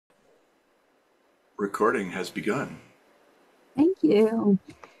Recording has begun. Thank you.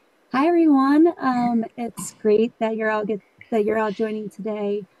 Hi, everyone. It's great that you're all joining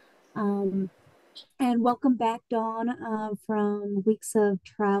today. Um, and welcome back, Dawn, from weeks of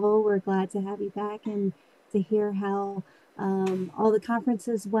travel. We're glad to have you back and to hear how all the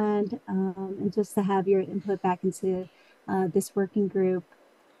conferences went, and just to have your input back into this working group.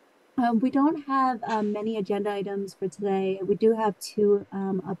 We don't have many agenda items for today. We do have two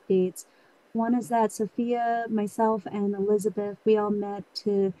updates. One is that Sophia, myself, and Elizabeth, we all met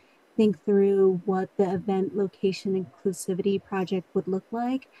to think through what the event location inclusivity project would look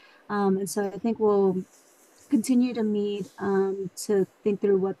like. And so I think we'll continue to meet to think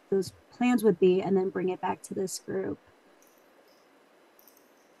through what those plans would be and then bring it back to this group.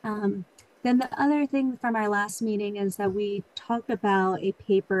 Um, then the other thing from our last meeting is that we talked about a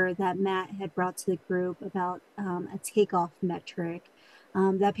paper that Matt had brought to the group about a takeoff metric.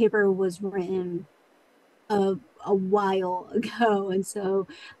 That paper was written a while ago, and so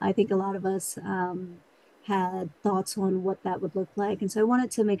I think a lot of us had thoughts on what that would look like. And so I wanted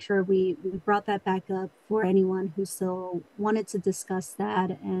to make sure we brought that back up for anyone who still wanted to discuss that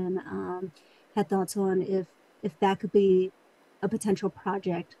and had thoughts on if that could be a potential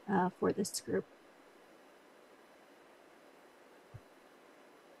project for this group.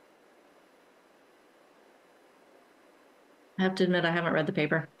 I have to admit, I haven't read the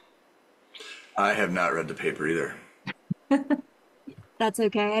paper. I have not read the paper either. That's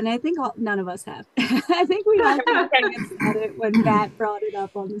okay. And I think none of us have. I think we all just glanced at it when Matt brought it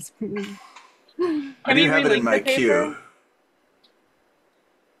up on the screen. I Can do we have it in relink my the paper? queue.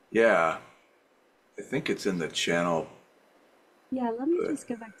 Yeah, I think it's in the channel. Yeah, let me But just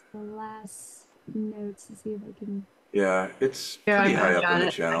go back to the last notes to see if I can. yeah, it's Here, pretty high I've up in got the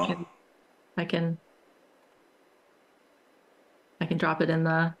it. channel. I can, I can drop it in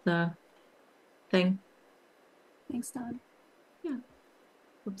the thing. Thanks, Don. Yeah.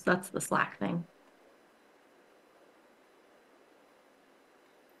 Oops, that's the Slack thing.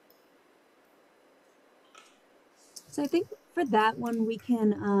 So I think for that one we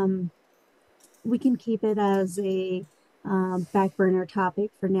can keep it as a back burner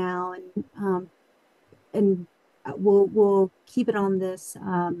topic for now, and we'll keep it on this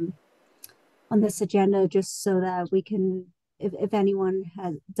agenda just so that we can, if anyone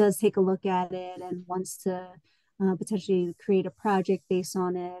does take a look at it and wants to potentially create a project based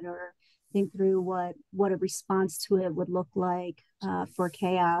on it or think through what a response to it would look like for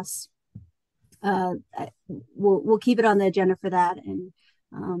chaos. We'll keep it on the agenda for that and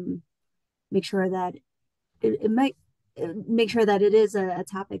um, make sure that it might make sure that it is a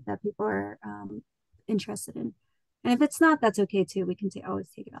topic that people are interested in. And if it's not, that's okay too. We can always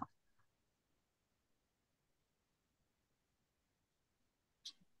take it off.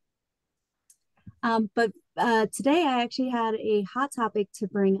 But today I actually had a hot topic to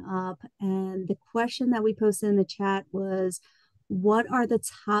bring up, and the question that we posted in the chat was, what are the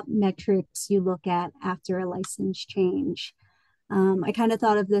top metrics you look at after a license change? I kind of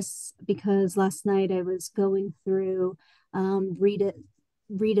thought of this because last night I was going through Redis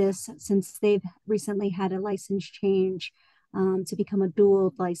since they've recently had a license change to become a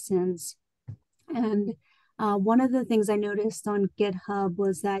dual license. And one of the things I noticed on GitHub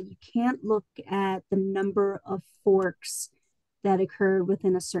was that you can't look at the number of forks that occurred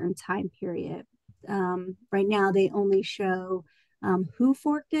within a certain time period. Right now, they only show who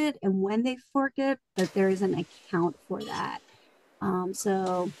forked it and when they forked it, but there is an account for that.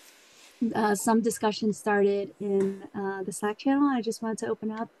 So some discussion started in the Slack channel. I just wanted to open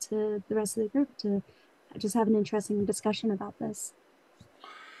up to the rest of the group to just have an interesting discussion about this.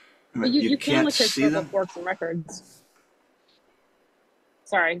 You You can can't look at see historical them? forks and records.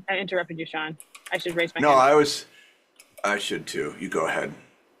 Sorry, I interrupted you, Sean. I should raise my No, hand. I should too. You go ahead.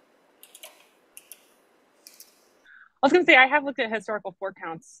 I was going to say I have looked at historical fork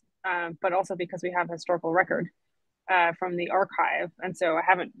counts, but also because we have historical record from the archive, and so I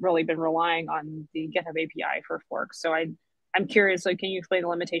haven't really been relying on the GitHub API for forks. So I'm curious. Like, can you explain the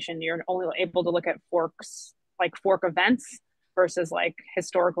limitation? You're only able to look at forks, like fork events, versus like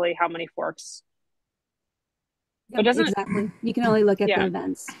historically how many forks. But Yep, doesn't exactly. You can only look at the yeah.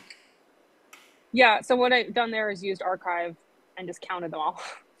 events. Yeah, so what I've done there is used archive and just counted them all.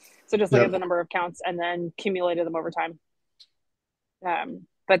 So just look at Yep. the Yeah. number of counts and then accumulated them over time.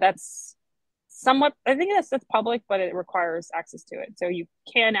 But that's somewhat, I think that's public, but it requires access to it. So you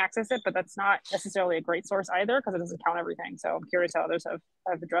can access it, but that's not necessarily a great source either because it doesn't count everything. So I'm curious how others have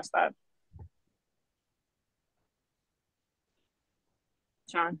addressed that.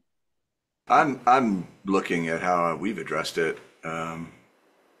 Sean. I'm looking at how we've addressed it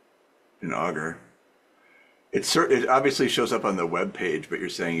in Augur. It obviously shows up on the web page, but you're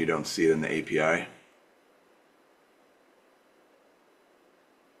saying you don't see it in the API.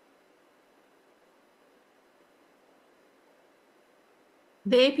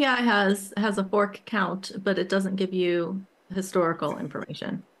 The API has a fork count, but it doesn't give you historical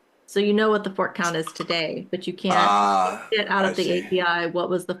information. So you know what the fork count is today, but you can't Ah, get out I of the see. API what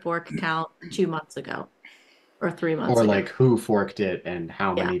was the fork count 2 months ago or 3 months Or ago. like who forked it and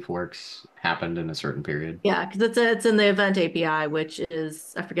how Yeah. many forks happened in a certain period. Yeah, because it's in the event API, which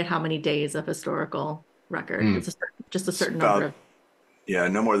is I forget how many days of historical record. Mm. It's just a It's certain number of yeah,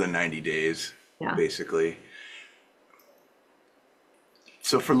 no more than 90 days, yeah. basically.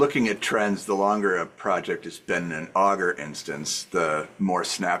 So for looking at trends, the longer a project has been an Augur instance, the more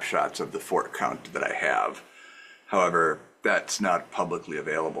snapshots of the fork count that I have. However, that's not publicly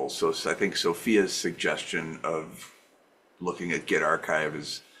available. So I think Sophia's suggestion of looking at Git Archive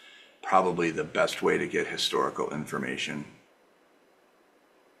is probably the best way to get historical information.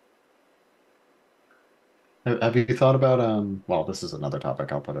 Have you thought about well, this is another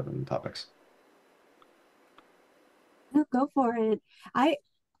topic. I'll put it in the topics. No, go for it. I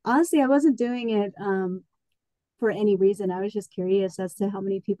honestly, I wasn't doing it for any reason. I was just curious as to how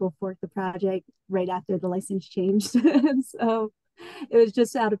many people forked the project right after the license changed. And so it was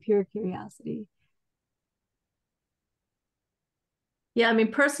just out of pure curiosity. Yeah, I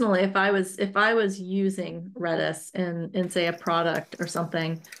mean personally, if I was using Redis in say a product or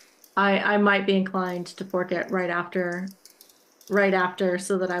something, I might be inclined to fork it right after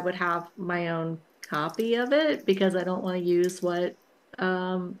so that I would have my own copy of it because I don't want to use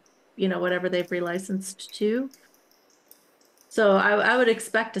um whatever they've relicensed to. So I would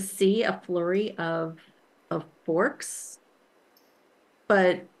expect to see a flurry of forks,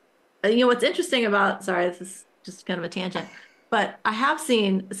 but what's interesting about, sorry, this is just kind of a tangent, but I have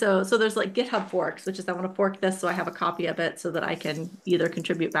seen, so there's like GitHub forks, which is I want to fork this so I have a copy of it so that I can either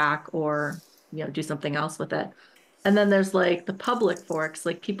contribute back or, do something else with it. And then there's like the public forks,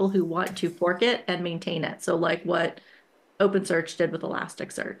 like people who want to fork it and maintain it. So like what OpenSearch did with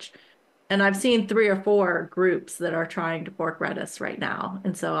Elasticsearch. And I've seen 3 or 4 groups that are trying to fork Redis right now.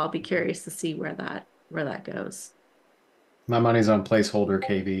 And so I'll be curious to see where that goes. My money's on placeholder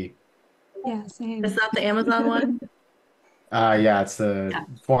KV. Yeah, same. Is that the Amazon one? Yeah, it's the Yeah.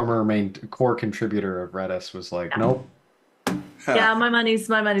 former main core contributor of Redis was like, Yeah. nope. Yeah, my money's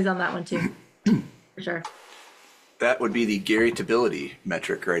on that one too. For sure. That would be the Garytability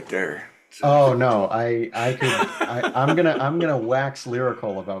metric right there. So, Oh no, I'm gonna wax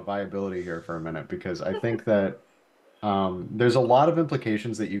lyrical about viability here for a minute because I think that there's a lot of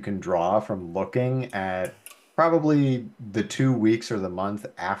implications that you can draw from looking at probably the 2 weeks or the month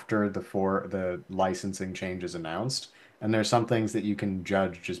after the licensing change is announced. And there's some things that you can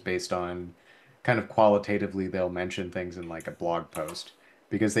judge just based on kind of qualitatively, they'll mention things in like a blog post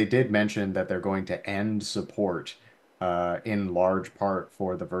because they did mention that they're going to end support in large part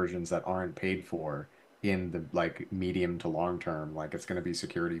for the versions that aren't paid for in the like medium to long term. Like it's going to be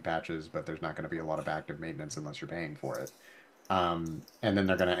security patches, but there's not going to be a lot of active maintenance unless you're paying for it. And then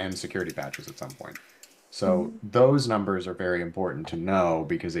they're going to end security patches at some point. So Mhm. those numbers are very important to know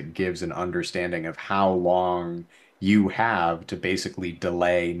because it gives an understanding of how long you have to basically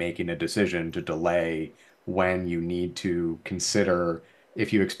delay making a decision to delay when you need to consider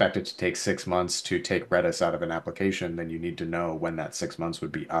if you expect it to take 6 months to take Redis out of an application, then you need to know when that 6 months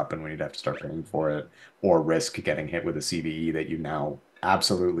would be up and when you'd have to start paying for it or risk getting hit with a CVE that you now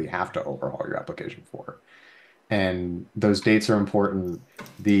absolutely have to overhaul your application for. And those dates are important.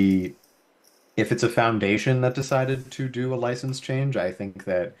 The If it's a foundation that decided to do a license change, I think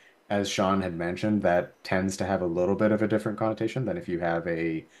that, as Sean had mentioned, that tends to have a little bit of a different connotation than if you have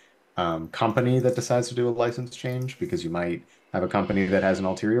a company that decides to do a license change, because you might have a company that has an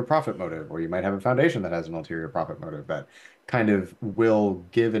ulterior profit motive, or you might have a foundation that has an ulterior profit motive that kind of will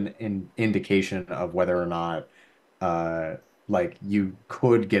give an indication of whether or not uh, like you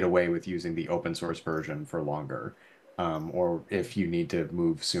could get away with using the open source version for longer, or if you need to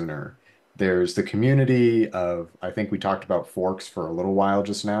move sooner. There's the community of, I think we talked about forks for a little while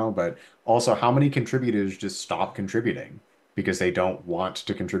just now, but also how many contributors just stop contributing because they don't want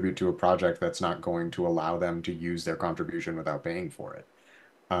to contribute to a project that's not going to allow them to use their contribution without paying for it.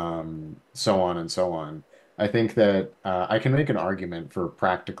 So on and so on. I think that I can make an argument for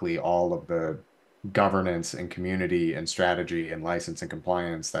practically all of the governance and community and strategy and license and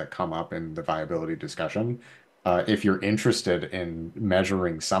compliance that come up in the viability discussion. If you're interested in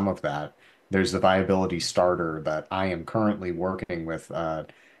measuring some of that, there's the viability starter that I am currently working with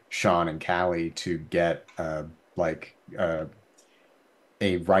Sean and Callie to get like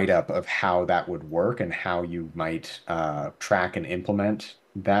a write-up of how that would work and how you might track and implement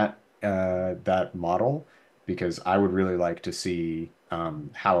that model, because I would really like to see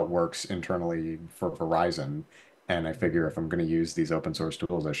how it works internally for Verizon. And I figure if I'm going to use these open source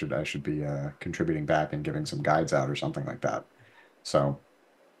tools, I should be contributing back and giving some guides out or something like that. So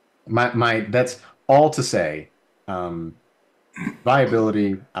my that's all to say. Um,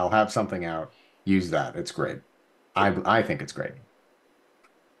 Viability, I'll have something out. Use that. It's great. I think it's great.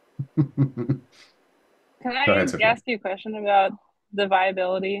 Go Can ahead, I Sophia. ask you a question about the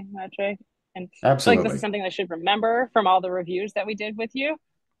viability metric? And I feel like this is Absolutely. something I should remember from all the reviews that we did with you.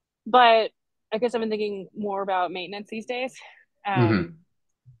 But I guess I've been thinking more about maintenance these days, Hmm. um,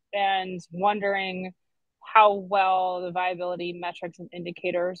 and wondering how well the viability metrics and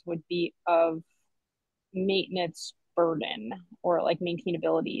indicators would be of maintenance burden or like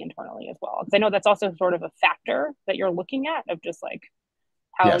maintainability internally as well. Because I know that's also sort of a factor that you're looking at of just like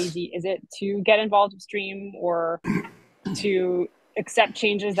how Yes. easy is it to get involved upstream or to accept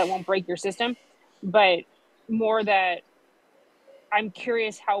changes that won't break your system, but more that I'm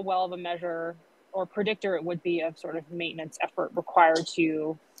curious how well of a measure or predictor it would be of sort of maintenance effort required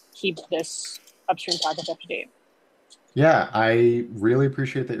to keep this upstream package up to date. Yeah, I really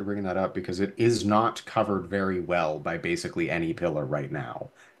appreciate that you're bringing that up because it is not covered very well by basically any pillar right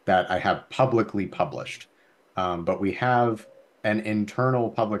now that I have publicly published. But we have an internal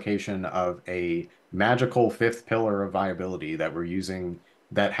publication of a magical fifth pillar of viability that we're using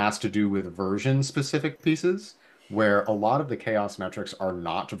that has to do with version specific pieces, where a lot of the chaos metrics are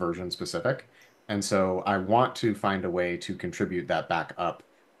not version specific. And so I want to find a way to contribute that back up.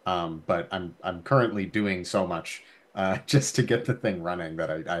 But I'm currently doing so much just to get the thing running that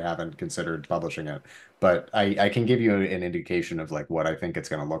I haven't considered publishing it. But I can give you an indication of like what I think it's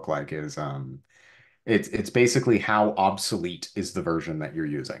going to look like is it's basically how obsolete is the version that you're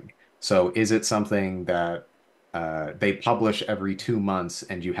using. So is it something that they publish every 2 months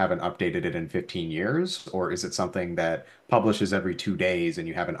and you haven't updated it in 15 years? Or is it something that publishes every 2 days and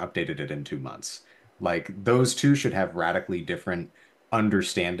you haven't updated it in 2 months? Like those two should have radically different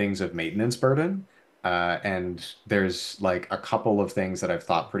understandings of maintenance burden. And there's like a couple of things that I've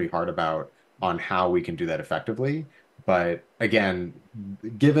thought pretty hard about on how we can do that effectively. But again,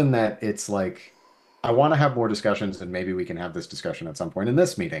 given that it's like, I want to have more discussions, and maybe we can have this discussion at some point in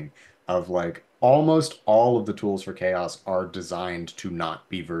this meeting of like almost all of the tools for chaos are designed to not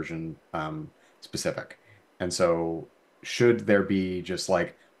be version specific. And so should there be just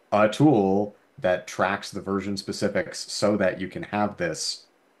like a tool that tracks the version specifics so that you can have this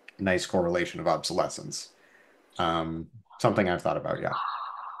nice correlation of obsolescence? Something I've thought about, yeah.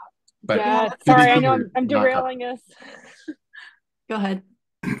 But Yeah, Yeah, that's to be sorry, I know clear, I'm not covered. derailing us. go ahead.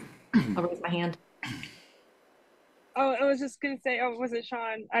 I'll raise my hand. Oh, I was just gonna say, oh, was it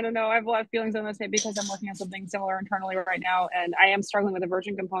Sean? I don't know. I have a lot of feelings on this, maybe because I'm working on something similar internally right now, and I am struggling with the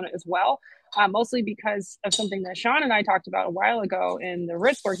version component as well. Mostly because of something that Sean and I talked about a while ago in the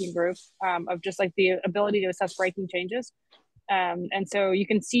risk working group, of just like the ability to assess breaking changes. And so you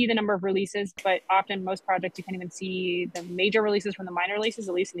can see the number of releases, but often most projects you can't even see the major releases from the minor releases,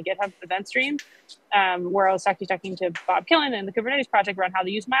 at least in the GitHub event stream. Where I was talking to Bob Killen and the Kubernetes project around how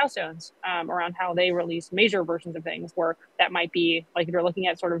they use milestones, around how they release major versions of things, where that might be like if you're looking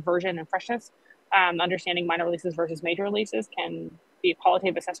at sort of version and freshness, understanding minor releases versus major releases can be a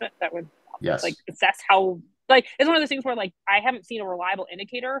qualitative assessment that would like Yes. assess how, like, it's one of those things where like I haven't seen a reliable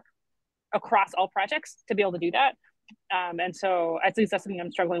indicator across all projects to be able to do that. And so at least that's something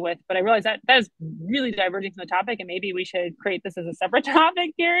I'm struggling with. But I realize that that is really diverging from the topic, and maybe we should create this as a separate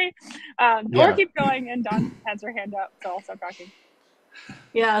topic, Gary, or Yeah. keep going. And Dawn has her hand up, so I'll stop talking.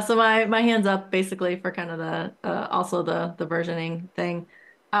 Yeah, so my hand's up basically for kind of the also the versioning thing.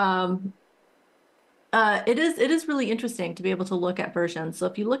 Um, it is really interesting to be able to look at versions. So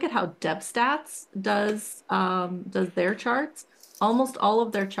if you look at how DevStats does their charts, almost all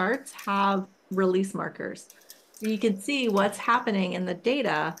of their charts have release markers. You can see what's happening in the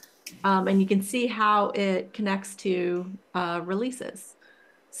data, and you can see how it connects to releases.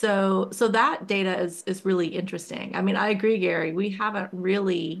 So that data is really interesting. I mean, I agree, Gary. We haven't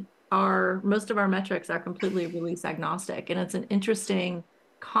really most of our metrics are completely release agnostic, and it's an interesting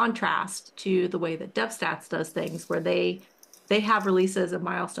contrast to the way that DevStats does things, where they have releases and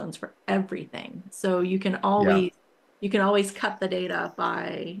milestones for everything. So Yeah. you can always cut the data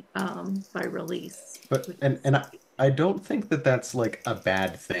by release. But I don't think that that's like a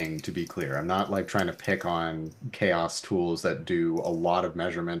bad thing, to be clear. I'm not like trying to pick on chaos tools that do a lot of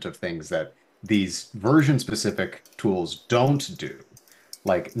measurement of things that these version specific tools don't do.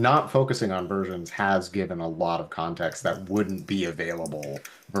 like not focusing on versions has given a lot of context that wouldn't be available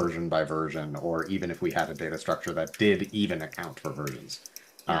version by version, or even if we had a data structure that did even account for versions.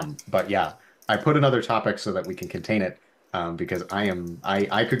 Yeah. But yeah, I put another topic so that we can contain it, because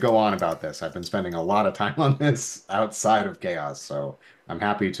I could go on about this. I've been spending a lot of time on this outside of CHAOSS, so I'm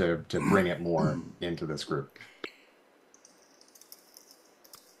happy to bring it more into this group.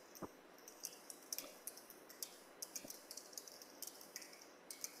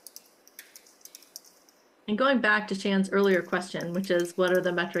 And going back to Shan's earlier question, which is what are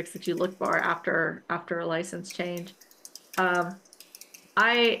the metrics that you look for after a license change?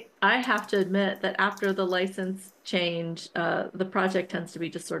 I have to admit that after the license change, the project tends to be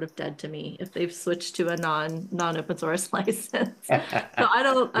just sort of dead to me if they've switched to a non-open source license. So I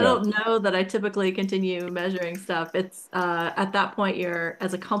Yeah. don't know that I typically continue measuring stuff. It's at that point you're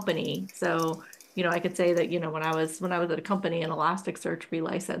as a company. So, you know, I could say that, you know, when I was at a company and Elasticsearch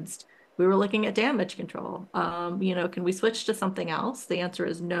relicensed, we were looking at damage control. You know, can we switch to something else? The answer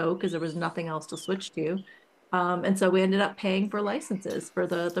is no, because there was nothing else to switch to. And so we ended up paying for licenses for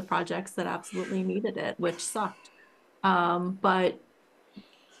the projects that absolutely needed it, which sucked. But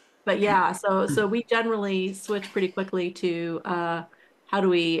yeah, so we generally switch pretty quickly to how do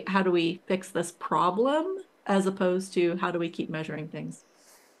we fix this problem as opposed to how do we keep measuring things.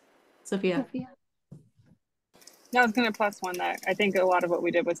 Sophia. Sophia. No, I was going to plus one that I think a lot of what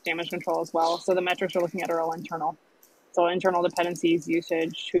we did was damage control as well. So the metrics we're looking at are all internal. So internal dependencies,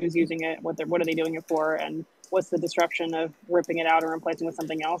 usage, who's using it, what are they doing it for, and what's the disruption of ripping it out or replacing with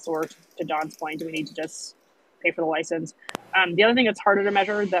something else, or to John's point, do we need to just pay for the license? The other thing that's harder to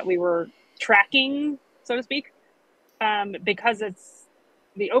measure that we were tracking, so to speak, because it's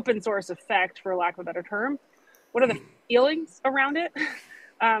the open source effect, for lack of a better term, what are the feelings around it?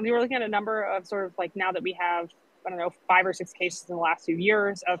 We were looking at a number of sort of like, now that we have, I don't know, 5 or 6 cases in the last few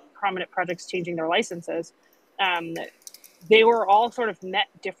years of prominent projects changing their licenses. They were all sort of met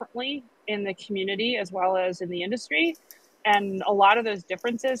differently in the community as well as in the industry. And a lot of those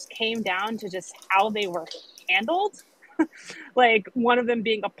differences came down to just how they were handled. Like one of them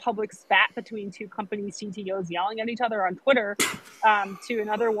being a public spat between 2 company CTOs yelling at each other on Twitter, to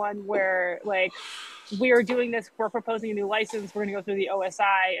another one where like, we are doing this, we're proposing a new license, we're going to go through the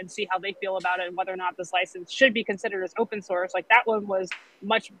OSI and see how they feel about it and whether or not this license should be considered as open source. Like that one was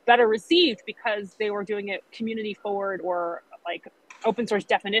much better received because they were doing it community forward or like open source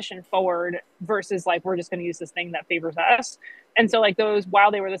definition forward versus like, we're just going to use this thing that favors us. And so like those,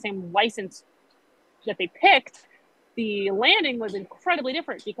 while they were the same license that they picked, the landing was incredibly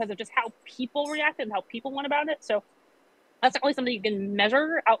different because of just how people reacted and how people went about it. So that's not really something you can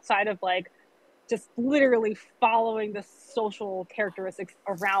measure outside of like just literally following the social characteristics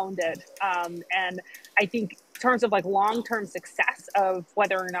around it. And I think in terms of like long-term success of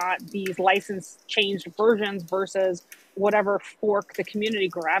whether or not these license changed versions versus whatever fork the community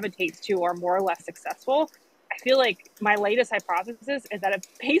gravitates to are more or less successful, I feel like my latest hypothesis is that it's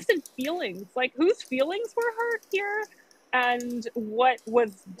based in feelings, like whose feelings were hurt here and what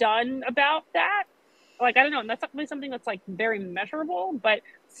was done about that. Like, I don't know, and that's not really something that's like very measurable, but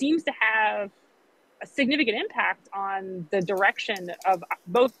seems to have a significant impact on the direction of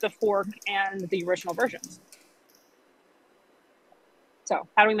both the fork and the original versions. So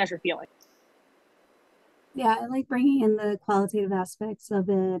how do we measure feeling? Yeah, I like bringing in the qualitative aspects of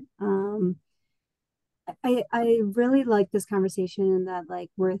it. I really like this conversation that like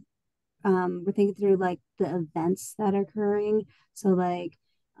we're thinking through like the events that are occurring. So like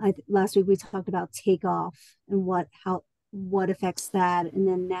last week we talked about takeoff and what affects that, and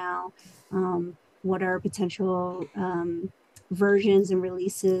then now what are potential versions and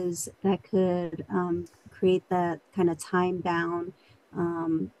releases that could create that kind of time bound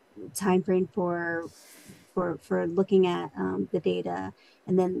time frame for looking at the data,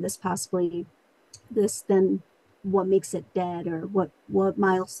 and then this then what makes it dead, or what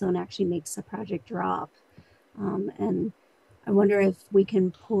milestone actually makes a project drop. And I wonder if we can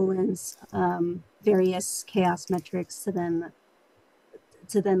pull in various CHAOSS metrics to then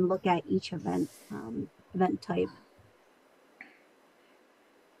look at each event type.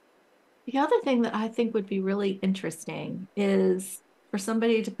 The other thing that I think would be really interesting is for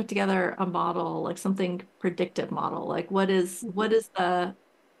somebody to put together a model, like something predictive model, like what is the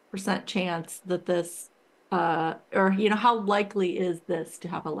percent chance that this or you know, how likely is this to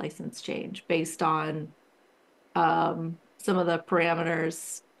have a license change based on some of the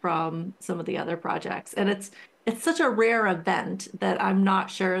parameters from some of the other projects. And it's such a rare event that I'm not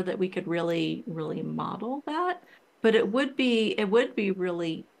sure that we could really model that, but it would be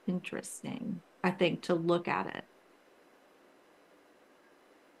really interesting, I think, to look at it.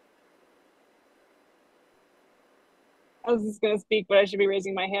 I was just going to speak, but I should be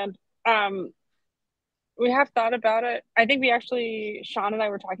raising my hand. Um, we have thought about it. I think we actually, Sean and I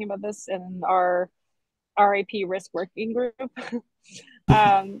were talking about this in our RIP risk working group, because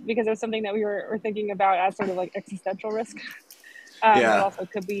it was something that were thinking about as sort of like existential risk. But Yeah, also,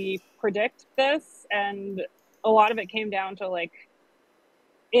 could we predict this? And a lot of it came down to like,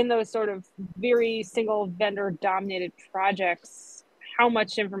 in those sort of very single vendor dominated projects, how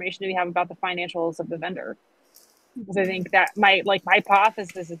much information do we have about the financials of the vendor? Because I think that my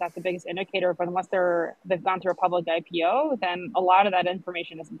hypothesis is that the biggest indicator, but unless they've gone through a public IPO, then a lot of that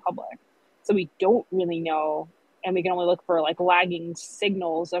information isn't public. So we don't really know, and we can only look for like lagging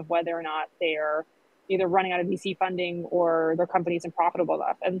signals of whether or not they're either running out of VC funding or their company isn't profitable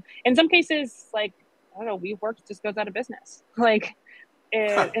enough. And in some cases, like I don't know, WeWorks just goes out of business. Like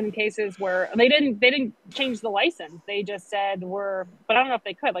in cases where they didn't change the license. They just said but I don't know if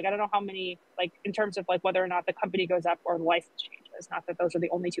they could. Like I don't know how many, like in terms of like whether or not the company goes up or the license changes. Not that those are the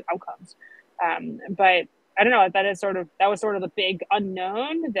only two outcomes. But I don't know. That was sort of the big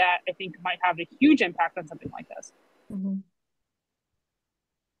unknown that I think might have a huge impact on something like this. Mm-hmm.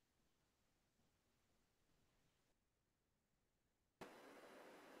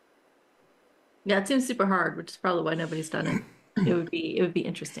 Yeah, it seems super hard, which is probably why nobody's done it. It would be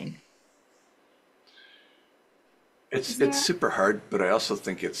interesting. it's super hard, but I also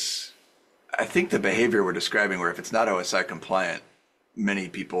think I think the behavior we're describing, where if it's not OSI compliant, many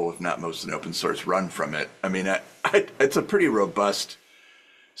people, if not most in open source, run from it. I mean, it's a pretty robust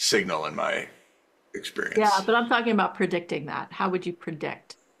signal in my experience. Yeah, but I'm talking about predicting that. How would you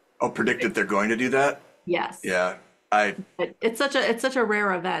predict? Oh, predict that they're going to do that? Yes. Yeah, I It's such a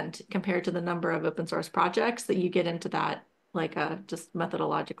rare event compared to the number of open source projects that you get into that, like just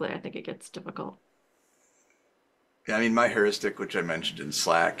methodologically, I think it gets difficult. Yeah, I mean, my heuristic, which I mentioned in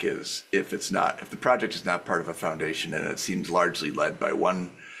Slack, is if the project is not part of a foundation and it seems largely led by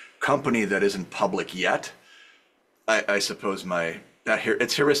one company that isn't public yet, I suppose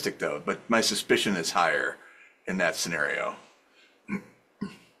it's heuristic though, but my suspicion is higher in that scenario.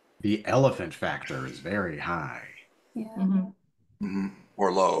 The elephant factor is very high. Yeah. Mm-hmm.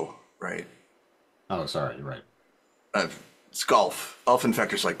 Or low, right? Oh, sorry, you're right. Uh, it's golf. Elephant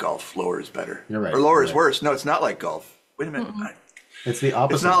factor's like golf. Lower is better. You're right. Or lower You're is right. worse. No, it's not like golf. Wait a minute. It's the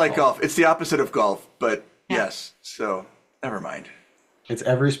opposite. It's not of like golf. It's the opposite of golf, but Yeah. yes. So never mind. It's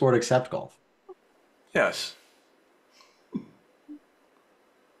every sport except golf. Yes.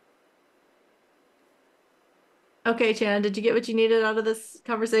 Okay, Chan, did you get what you needed out of this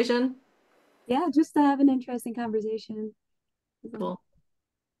conversation? Yeah, just to have an interesting conversation. Cool.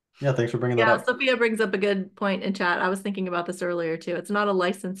 Yeah, thanks for bringing that Yeah, up. Sophia brings up a good point in chat. I was thinking about this earlier too. It's not a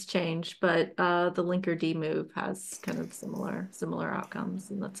license change, but the linker D move has kind of similar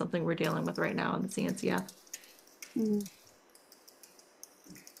outcomes, and that's something we're dealing with right now in the CNCF. Mm.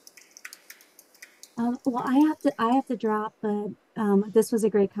 Well, I have to drop, but this was a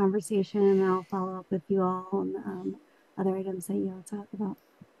great conversation, and I'll follow up with you all on other items that you all talk about.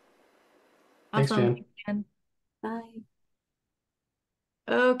 Thanks, Awesome. Jan. Jan. Bye.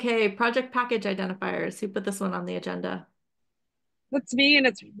 Okay, project package identifiers. Who put this one on the agenda? That's me, and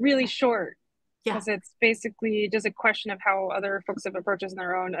it's really short Yeah. because it's basically just a question of how other folks have approached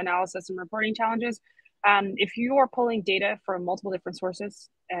their own analysis and reporting challenges. If you are pulling data from multiple different sources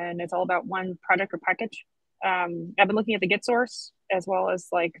and it's all about one product or package, I've been looking at the Git source as well as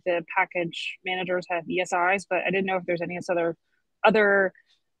like the package managers have ESIs, but I didn't know if there's any other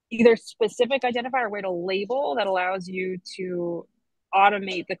either specific identifier or way to label that allows you to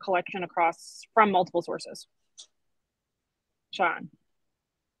automate the collection across from multiple sources. Sean.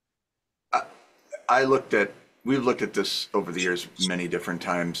 We've looked at this over the years many different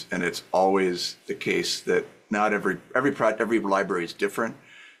times, and it's always the case that not every library is different.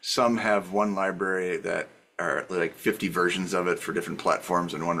 Some have one library that are like 50 versions of it for different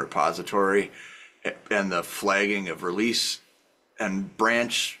platforms in one repository, and the flagging of release and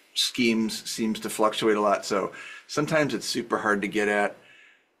branch schemes seems to fluctuate a lot. So sometimes it's super hard to get at.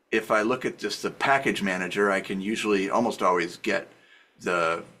 If I look at just the package manager, I can usually almost always get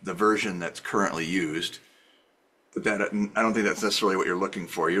the version that's currently used. But I don't think that's necessarily what you're looking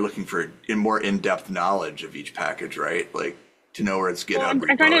for. You're looking for more in-depth knowledge of each package, right? Like to know where its GitHub I'm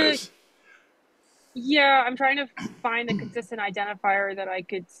repo trying to, is. yeah, I'm trying to find a consistent identifier that I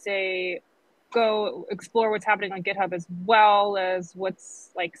could say, go explore what's happening on GitHub as well as what's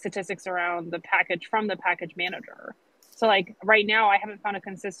like statistics around the package from the package manager. So like right now, I haven't found a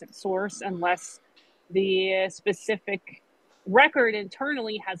consistent source unless the specific record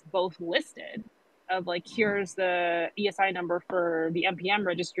internally has both listed of like, here's the ESI number for the NPM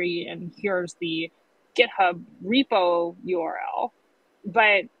registry and here's the GitHub repo URL,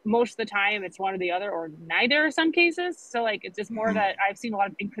 but most of the time it's one or the other or neither in some cases. So like it's just more that I've seen a lot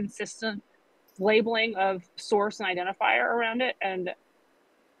of inconsistent labeling of source and identifier around it. And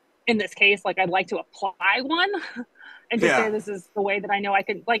in this case, like I'd like to apply one and just say this is the way that I know I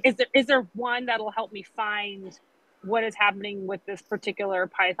can, like, is there one that'll help me find what is happening with this particular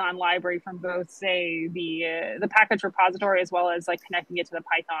Python library from both, say, the package repository as well as like connecting it to the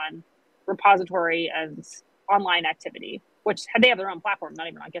Python repository and online activity, which they have their own platform, not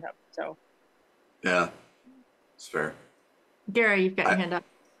even on GitHub. So yeah, it's fair. Gary, you've got your hand up.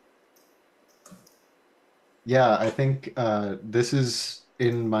 Yeah, I think this is,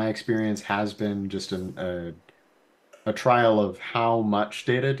 in my experience, has been just a trial of how much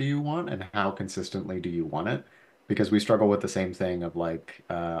data do you want and how consistently do you want it? Because we struggle with the same thing of like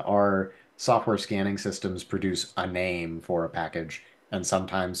our software scanning systems produce a name for a package and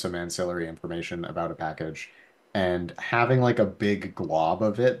sometimes some ancillary information about a package. And having like a big glob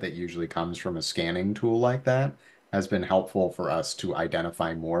of it that usually comes from a scanning tool like that has been helpful for us to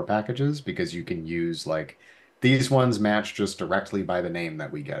identify more packages because you can use like these ones match just directly by the name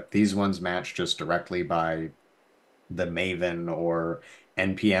that we get. These ones match just directly by the Maven or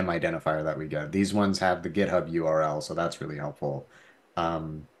NPM identifier that we get. These ones have the GitHub URL, so that's really helpful.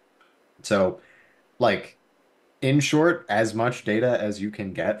 Um, so, like, in short, as much data as you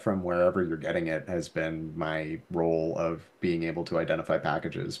can get from wherever you're getting it has been my role of being able to identify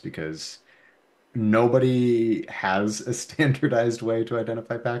packages because nobody has a standardized way to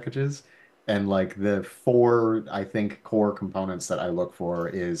identify packages. And like the four, I think, core components that I look for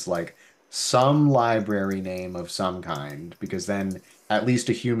is like some library name of some kind, because then at least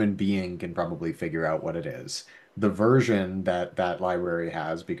a human being can probably figure out what it is. The version that that library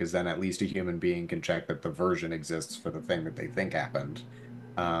has, because then at least a human being can check that the version exists for the thing that they think happened.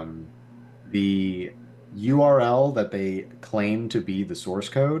 The URL that they claim to be the source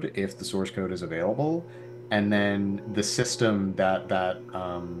code, if the source code is available, and then the system that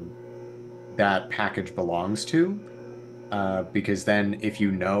that package belongs to. Because then if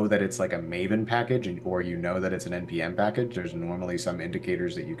you know that it's like a Maven package or you know that it's an NPM package, there's normally some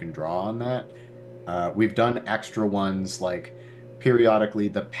indicators that you can draw on that. We've done extra ones like periodically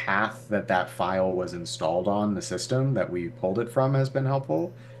the path that that file was installed on the system that we pulled it from has been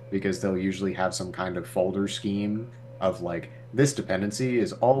helpful because they'll usually have some kind of folder scheme of like this dependency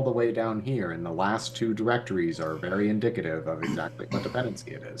is all the way down here and the last two directories are very indicative of exactly what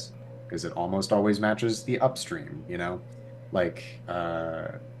dependency it is because it almost always matches the upstream, you know? Like,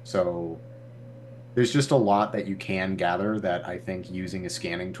 so there's just a lot that you can gather that I think using a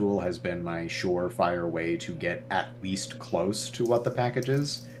scanning tool has been my surefire way to get at least close to what the package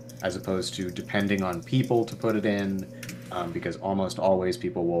is, as opposed to depending on people to put it in, because almost always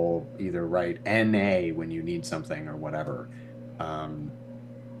people will either write NA when you need something or whatever. Um,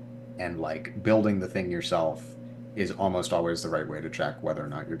 and like building the thing yourself is almost always the right way to check whether or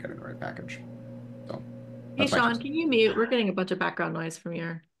not you're getting the right package. So Hey, that's my Sean, two can you mute? We're getting a bunch of background noise from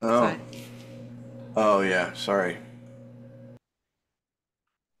your Oh, side. oh yeah, sorry.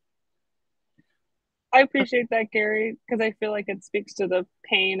 I appreciate that, Gary, because I feel like it speaks to the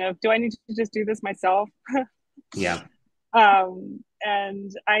pain of, do I need to just do this myself? Yeah.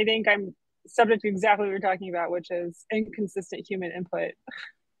 And I think I'm subject to exactly what you're talking about, which is inconsistent human input.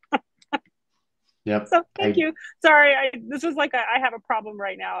 Yep. So thank you. Sorry, this is like I have a problem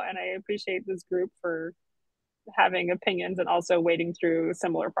right now, and I appreciate this group for having opinions and also wading through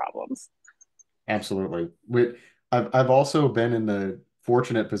similar problems. Absolutely. I've also been in the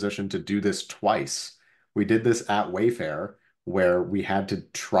fortunate position to do this twice. We did this at Wayfair, where we had to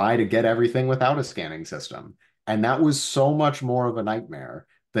try to get everything without a scanning system. And that was so much more of a nightmare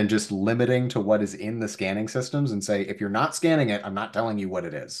than just limiting to what is in the scanning systems and say, if you're not scanning it, I'm not telling you what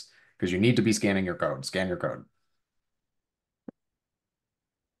it is, because you need to be scanning your code. Scan your code.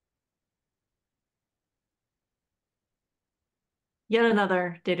 Yet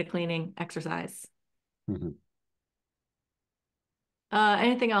another data cleaning exercise. Mhm.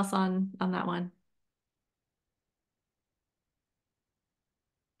 Anything else on that one?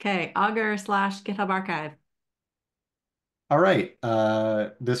 Okay, Augur / GitHub archive. All right.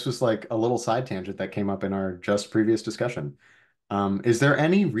 This was like a little side tangent that came up in our just previous discussion. Is there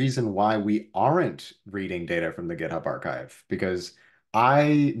any reason why we aren't reading data from the GitHub archive? Because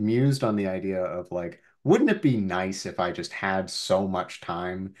I mused on the idea of like, wouldn't it be nice if I just had so much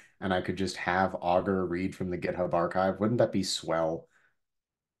time and I could just have Augur read from the GitHub archive? Wouldn't that be swell?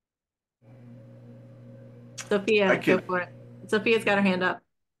 Sophia, I go can, for it. Sophia's got her hand up.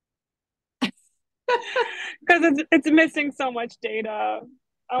 Because it's missing so much data.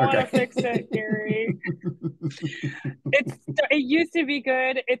 I want to Okay. fix it, Gary. It used to be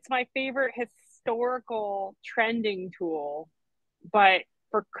good. It's my favorite historical trending tool, but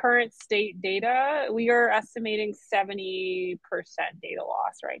for current state data, we are estimating 70% data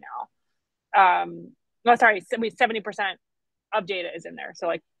loss right now. No, sorry, 70% of data is in there. So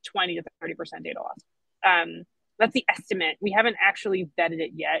like 20 to 30% data loss. That's the estimate. We haven't actually vetted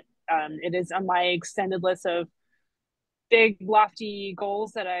it yet. It is on my extended list of big, lofty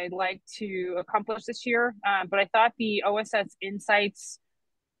goals that I'd like to accomplish this year. But I thought the OSS Insights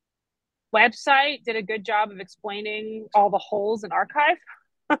website did a good job of explaining all the holes in archive.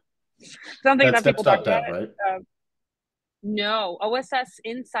 Something That's that people talk about. steps.dev, right? No,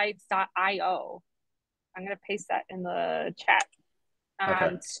 ossinsights.io. I'm going to paste that in the chat.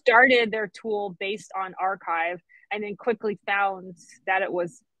 Okay. Started their tool based on archive and then quickly found that it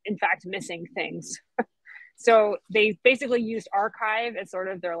was in fact missing things. So they basically used archive as sort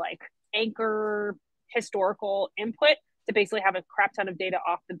of their like anchor historical input to basically have a crap ton of data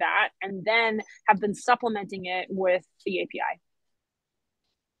off the bat, and then have been supplementing it with the API.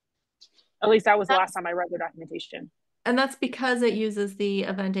 At least that was the last time I read their documentation. And that's because it uses the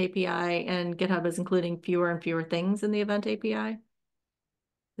event API and GitHub is including fewer and fewer things in the event API.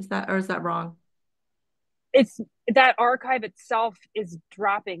 Is that wrong? It's that archive itself is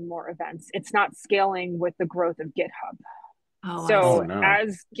dropping more events. It's not scaling with the growth of GitHub. Oh, I So Oh no.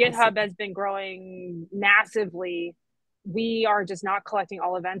 as GitHub has been growing massively, we are just not collecting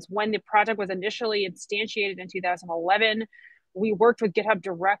all events. When the project was initially instantiated in 2011, we worked with GitHub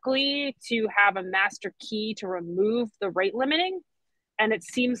directly to have a master key to remove the rate limiting. And it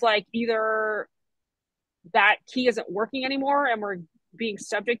seems like either that key isn't working anymore and we're being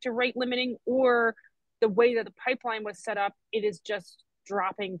subject to rate limiting, or the way that the pipeline was set up, it is just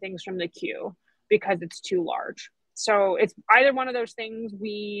dropping things from the queue because it's too large. So it's either one of those things.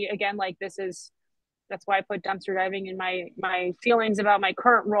 We, again, like that's why I put dumpster diving in my feelings about my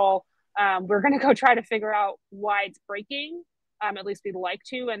current role. We're going to go try to figure out why it's breaking. At least we'd like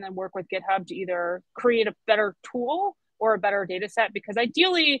to, and then work with GitHub to either create a better tool or a better data set. Because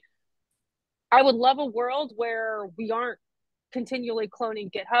ideally, I would love a world where we aren't continually cloning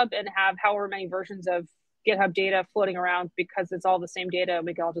GitHub and have however many versions of GitHub data floating around, because it's all the same data and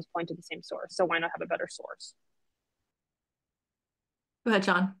we can all just point to the same source. So why not have a better source? Go ahead,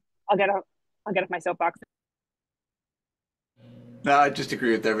 John. I'll get off my soapbox. No, I just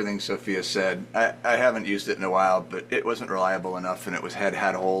agree with everything Sophia said. I haven't used it in a while, but it wasn't reliable enough, and it was had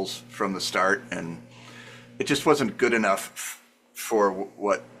holes from the start, and it just wasn't good enough for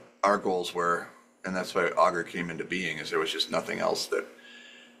what our goals were, and that's why Augur came into being. Is there was just nothing else that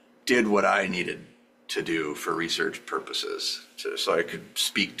did what I needed to do for research purposes, so I could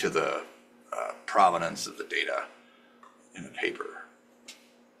speak to the provenance of the data in a paper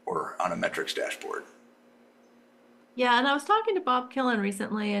or on a metrics dashboard. Yeah, and I was talking to Bob Killen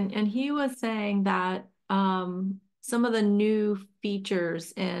recently, and he was saying that some of the new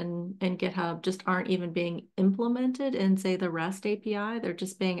features in GitHub just aren't even being implemented in, say, the REST API. They're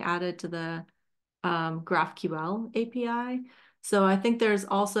just being added to the GraphQL API. So I think there's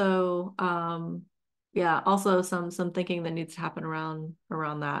also also some thinking that needs to happen around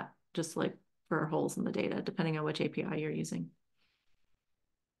that, just like for holes in the data, depending on which API you're using.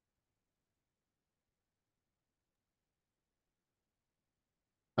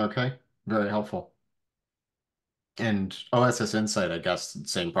 Okay. Very helpful. And OSS Insight, I guess,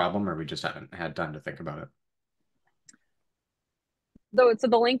 same problem, or we just haven't had time to think about it. So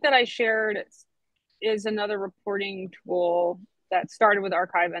the link that I shared is another reporting tool that started with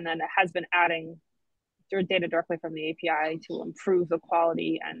archive and then has been adding their data directly from the API to improve the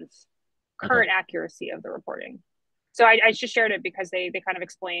quality and current accuracy of the reporting. So I just shared it because they kind of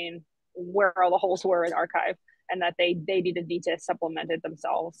explain where all the holes were in archive, and that they need to supplement it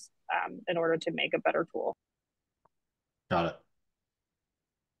themselves in order to make a better tool. Got it.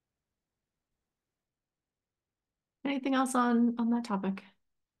 Anything else on that topic?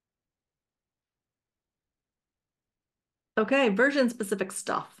 Okay, version specific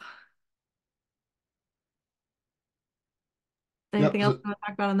stuff. Anything else you want to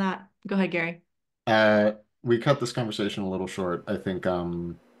talk about on that? Go ahead, Gary. We cut this conversation a little short. I think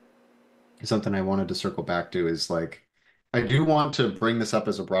something I wanted to circle back to is like I do want to bring this up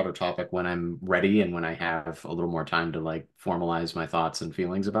as a broader topic when I'm ready and when I have a little more time to like formalize my thoughts and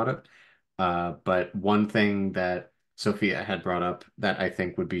feelings about it. But one thing that Sophia had brought up that I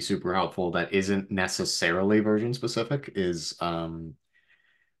think would be super helpful that isn't necessarily version specific is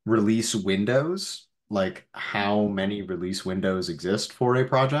release windows, like how many release windows exist for a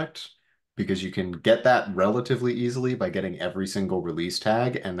project. because you can get that relatively easily by getting every single release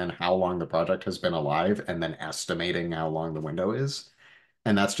tag and then how long the project has been alive and then estimating how long the window is.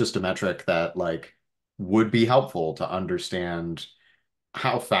 And that's just a metric that like would be helpful to understand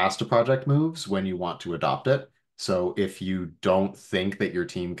how fast a project moves when you want to adopt it. So if you don't think that your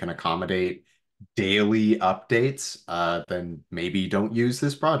team can accommodate daily updates, then maybe don't use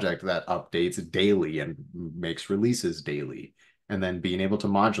this project that updates daily and makes releases daily. And then being able to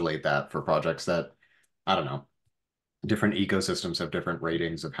modulate that for projects that, I don't know, different ecosystems have different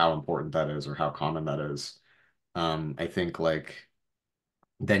ratings of how important that is or how common that is. I think like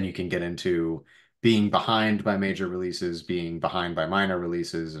then you can get into being behind by major releases, being behind by minor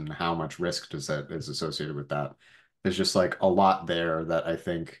releases, and how much risk does that is associated with that. There's just like a lot there that I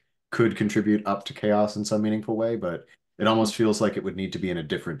think could contribute up to chaos in some meaningful way, but it almost feels like it would need to be in a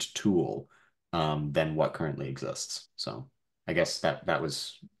different tool than what currently exists. So I guess that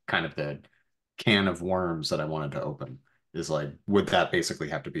was kind of the can of worms that I wanted to open. Is like, would that basically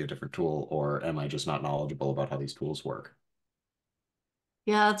have to be a different tool, or am I just not knowledgeable about how these tools work?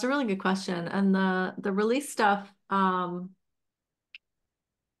 Yeah, that's a really good question. And the release stuff,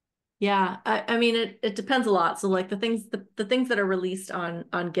 yeah, I mean it depends a lot. So like the things that are released on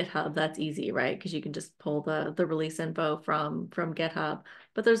GitHub, that's easy, right? Because you can just pull the release info from GitHub.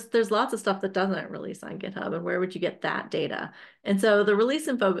 But there's lots of stuff that doesn't release on GitHub, and where would you get that data? And so the release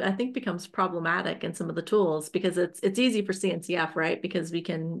info I think becomes problematic in some of the tools because it's easy for CNCF, right? Because we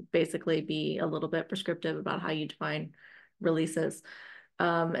can basically be a little bit prescriptive about how you define releases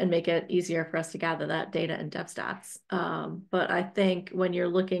and make it easier for us to gather that data in DevStats. But I think when you're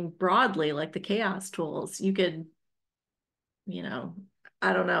looking broadly, like the CHAOSS tools, you could, you know,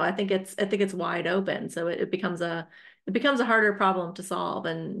 I don't know. I think it's wide open. So it becomes a harder problem to solve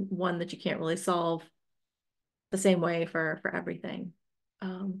and one that you can't really solve the same way for everything.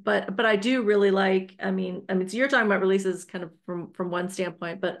 But I do really like, so you're talking about releases kind of from one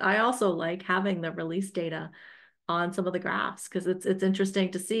standpoint, but I also like having the release data on some of the graphs because it's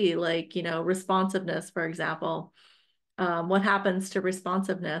interesting to see, like, you know, responsiveness, for example. What happens to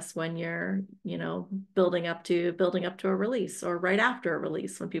responsiveness when you're, you know, building up to a release or right after a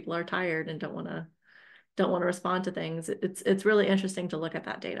release when people are tired and don't want to respond to things. It's really interesting to look at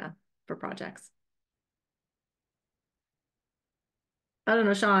that data for projects. I don't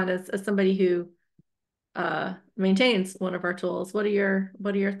know, Sean, as somebody who maintains one of our tools, what are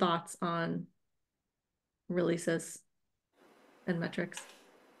your thoughts on releases and metrics?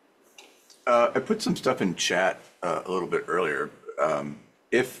 I put some stuff in chat a little bit earlier.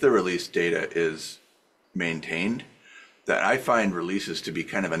 If the release data is maintained, that I find releases to be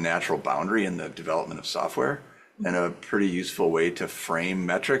kind of a natural boundary in the development of software and a pretty useful way to frame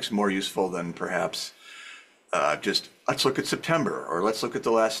metrics, more useful than perhaps just let's look at September or let's look at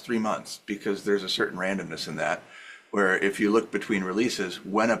the last 3 months, because there's a certain randomness in that. Where if you look between releases,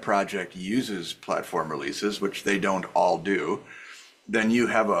 when a project uses platform releases, which they don't all do, then you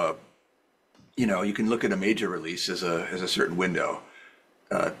have you can look at a major release as a certain window.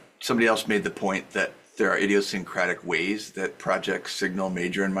 Somebody else made the point that there are idiosyncratic ways that projects signal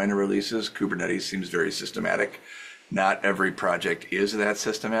major and minor releases. Kubernetes seems very systematic. Not every project is that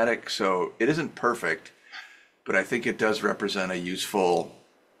systematic, so it isn't perfect, but I think it does represent a useful,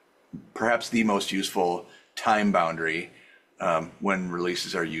 perhaps the most useful time boundary when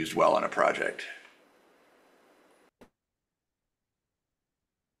releases are used well on a project.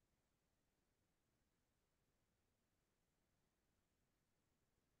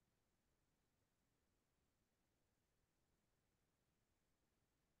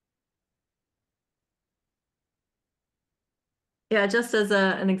 Yeah, just as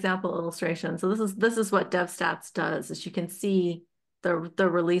an example illustration. So this is what DevStats does, is you can see the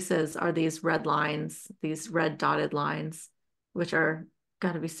releases are these red lines, these red dotted lines, which are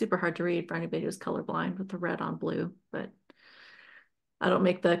got to be super hard to read for anybody who's colorblind with the red on blue. But I don't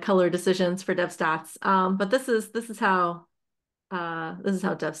make the color decisions for DevStats. But this is how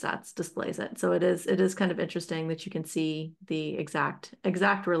DevStats displays it. So it is kind of interesting that you can see the exact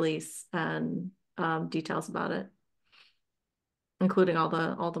release and details about it, including all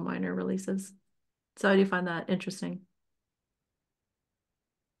the minor releases. So I do find that interesting.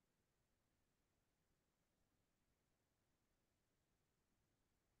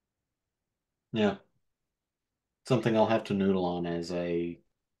 Yeah. Something I'll have to noodle on as I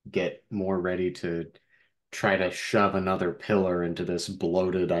get more ready to try to shove another pillar into this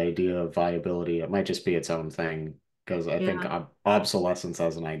bloated idea of viability. It might just be its own thing because I think Yeah. obsolescence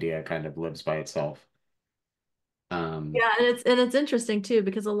as an idea kind of lives by itself. Yeah, and it's interesting too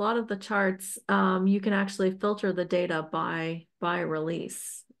because a lot of the charts you can actually filter the data by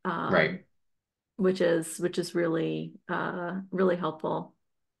release. Right. which is really really helpful.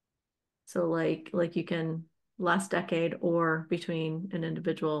 So like you can last decade or between an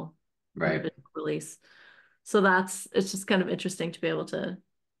individual Right. release. So it's just kind of interesting to be able to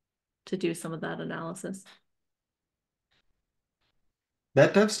do some of that analysis.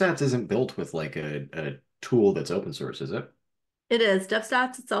 That DevStats isn't built with like a tool that's open source, is it? It is.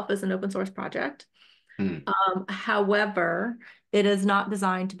 DevStats itself is an open source project. Hmm. However, it is not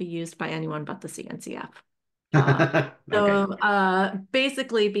designed to be used by anyone but the CNCF. Uh, Okay.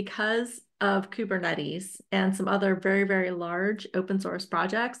 Basically, because of Kubernetes and some other very, very large open source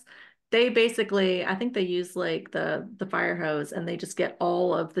projects, they basically, I think they use like the fire hose and they just get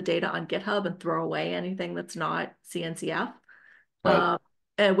all of the data on GitHub and throw away anything that's not CNCF. But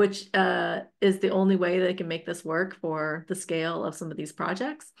Which is the only way they can make this work for the scale of some of these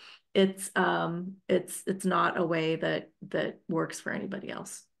projects. It's not a way that works for anybody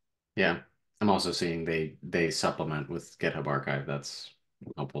else. yeah, I'm also seeing they supplement with GitHub Archive. That's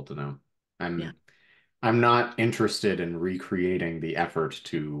helpful to know. Yeah. I'm not interested in recreating the effort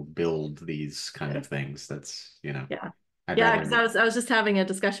to build these kind of things. That's, Yeah. I'd Yeah, because rather. I was just having a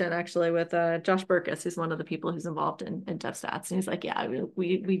discussion actually with Josh Burkus, who's one of the people who's involved in DevStats. And he's like, yeah,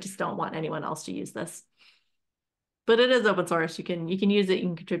 we just don't want anyone else to use this. But it is open source. You can use it, you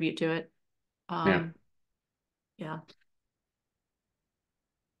can contribute to it. Yeah. Yeah.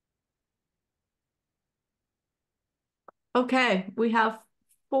 Okay, we have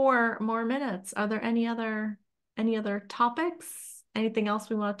 4 more minutes. Are there any other topics? Anything else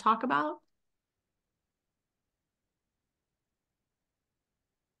we want to talk about?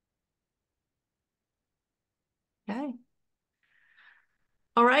 Okay.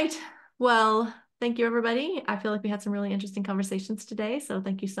 All right. Well, thank you, everybody. I feel like we had some really interesting conversations today. So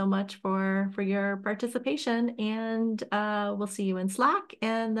thank you so much for your participation. And we'll see you in Slack,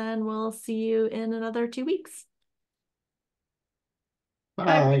 and then we'll see you in another 2 weeks.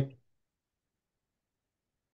 Bye.